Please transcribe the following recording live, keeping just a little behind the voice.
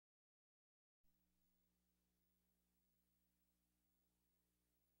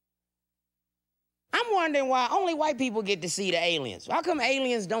I'm wondering why only white people get to see the aliens. How come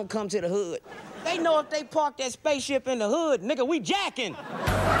aliens don't come to the hood? They know if they park that spaceship in the hood, nigga, we jacking.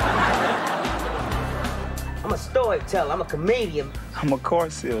 I'm a storyteller, I'm a comedian. I'm a car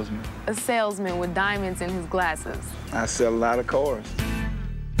salesman. A salesman with diamonds in his glasses. I sell a lot of cars.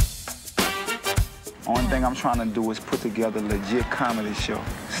 Only thing I'm trying to do is put together a legit comedy show,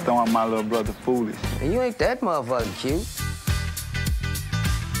 starring my little brother Foolish. And you ain't that motherfucking cute.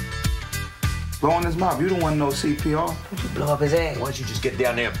 Blow on his mouth. You don't want no CPR. Don't you blow up his ass? Why don't you just get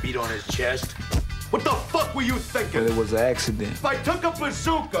down there and beat on his chest? What the fuck were you thinking? But it was an accident. If I took a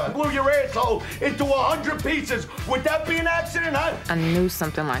bazooka and blew your asshole into 100 pieces, would that be an accident, huh? I knew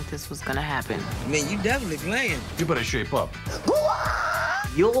something like this was gonna happen. I mean, you definitely playing. You better shape up.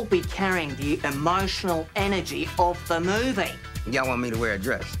 You'll be carrying the emotional energy of the movie. Y'all want me to wear a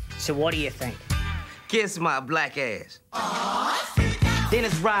dress? So what do you think? Kiss my black ass.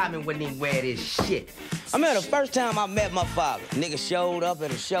 Dennis Rodman wouldn't even wear this shit. I remember the first time I met my father. Nigga showed up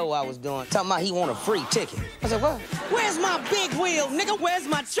at a show I was doing, talking about he want a free ticket. I said, what? Where's my big wheel, nigga? Where's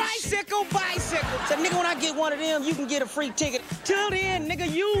my tricycle, bicycle? I said, nigga, when I get one of them, you can get a free ticket. Till then,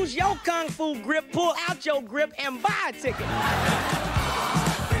 nigga, use your kung fu grip, pull out your grip, and buy a ticket.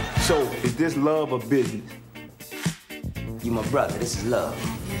 So, is this love or business? You my brother, this is love.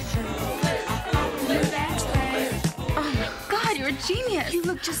 You're a genius. You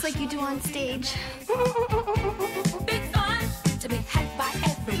look just like you do on stage. Big fun to be had by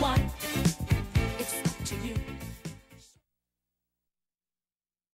everyone.